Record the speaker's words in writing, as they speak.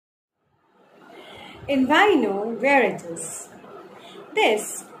in vino veritas.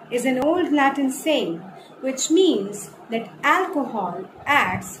 This is an old Latin saying which means that alcohol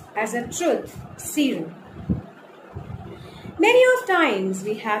acts as a truth serum. Many of times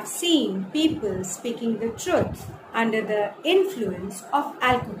we have seen people speaking the truth under the influence of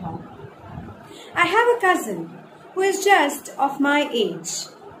alcohol. I have a cousin who is just of my age.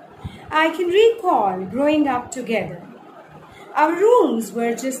 I can recall growing up together. Our rooms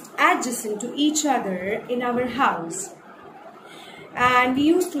were just adjacent to each other in our house. And we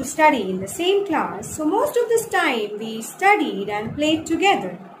used to study in the same class, so most of this time we studied and played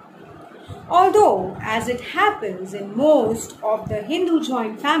together. Although, as it happens in most of the Hindu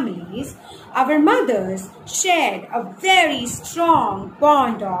joint families, our mothers shared a very strong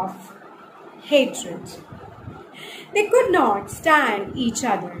bond of hatred. They could not stand each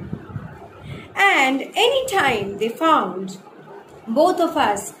other. And any time they found both of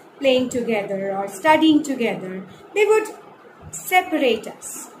us playing together or studying together, they would separate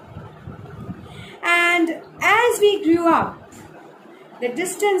us. And as we grew up, the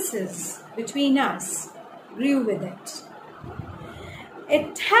distances between us grew with it.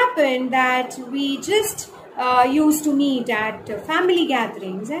 It happened that we just used to meet at family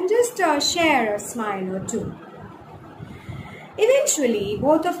gatherings and just share a smile or two. Eventually,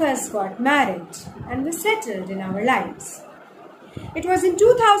 both of us got married and were settled in our lives. It was in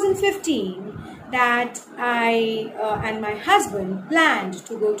 2015 that I and my husband planned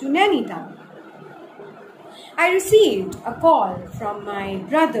to go to Nainital. I received a call from my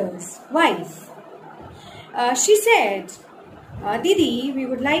brother's wife. She said, Didi, we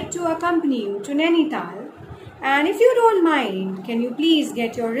would like to accompany you to Nainital, and if you don't mind, can you please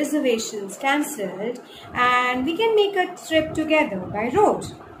get your reservations cancelled and we can make a trip together by road.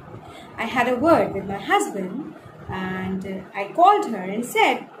 I had a word with my husband and I called her and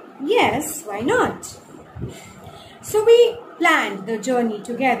said, yes, why not? So we planned the journey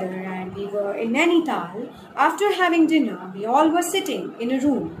together and we were in Nainital. After having dinner, we all were sitting in a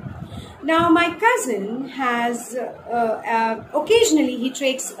room. Now my cousin has, occasionally he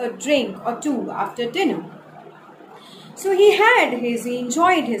takes a drink or two after dinner. So he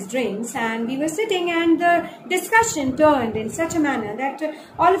enjoyed his drinks and we were sitting and the discussion turned in such a manner that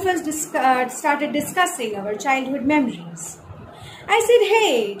all of us started discussing our childhood memories. I said,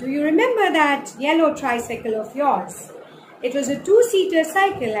 hey, do you remember that yellow tricycle of yours? It was a two-seater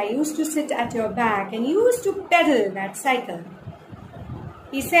cycle. I used to sit at your back and you used to pedal that cycle.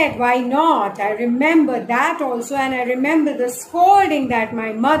 He said, why not? I remember that also, and I remember the scolding that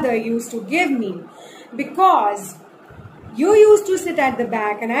my mother used to give me because you used to sit at the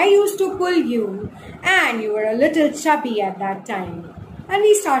back and I used to pull you and you were a little chubby at that time. And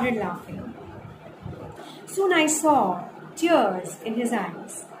we started laughing. Soon I saw tears in his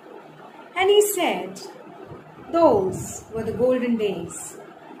eyes. And he said, those were the golden days.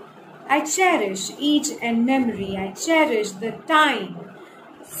 I cherish each and memory. I cherish the time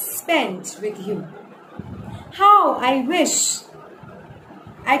spent with you. How I wish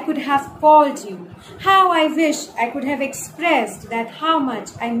I could have called you. How I wish I could have expressed that how much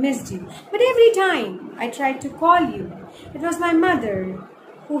I missed you. But every time I tried to call you, it was my mother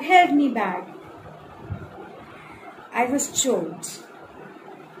who held me back. I was choked.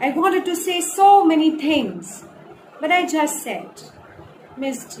 I wanted to say so many things, but I just said,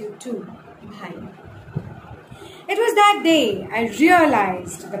 missed you too, bhai. It was that day I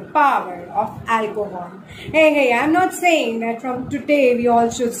realized the power of alcohol. Hey, I'm not saying that from today we all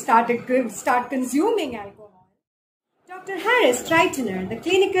should start consuming alcohol. Dr. Harris Treitner, the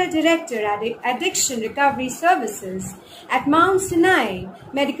Clinical Director at Addiction Recovery Services at Mount Sinai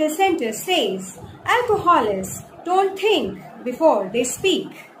Medical Center says, alcoholics don't think before they speak.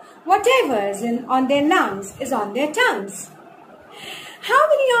 Whatever is on their lungs is on their tongues. How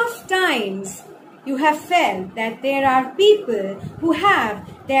many of times you have felt that there are people who have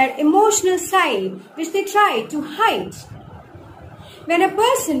their emotional side which they try to hide? When a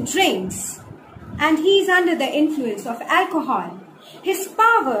person drinks and he is under the influence of alcohol, his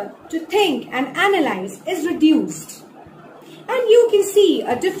power to think and analyze is reduced. And you can see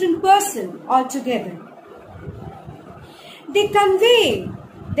a different person altogether. They convey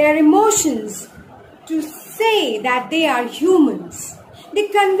their emotions to say that they are humans. They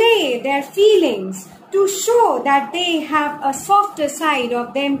convey their feelings to show that they have a softer side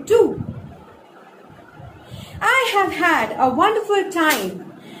of them too. I have had a wonderful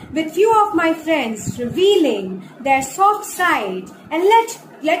time with few of my friends revealing their soft side and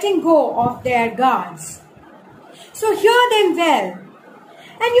letting go of their guards. So hear them well,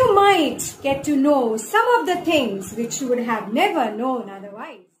 and you might get to know some of the things which you would have never known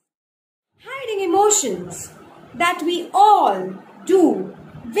otherwise. Hiding emotions that we all do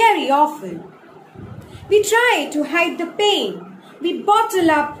very often. We try to hide the pain. We bottle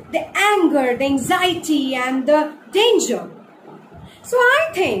up the anger, the anxiety, and the danger. So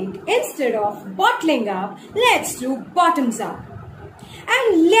I think instead of bottling up, let's do bottoms up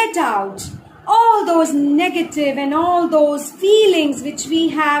and let out all those negative and all those feelings which we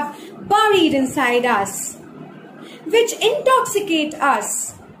have buried inside us, which intoxicate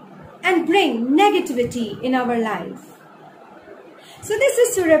us and bring negativity in our life. So this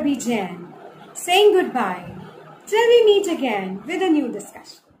is Surabhi Jain saying goodbye till we meet again with a new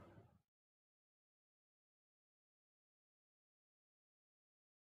discussion.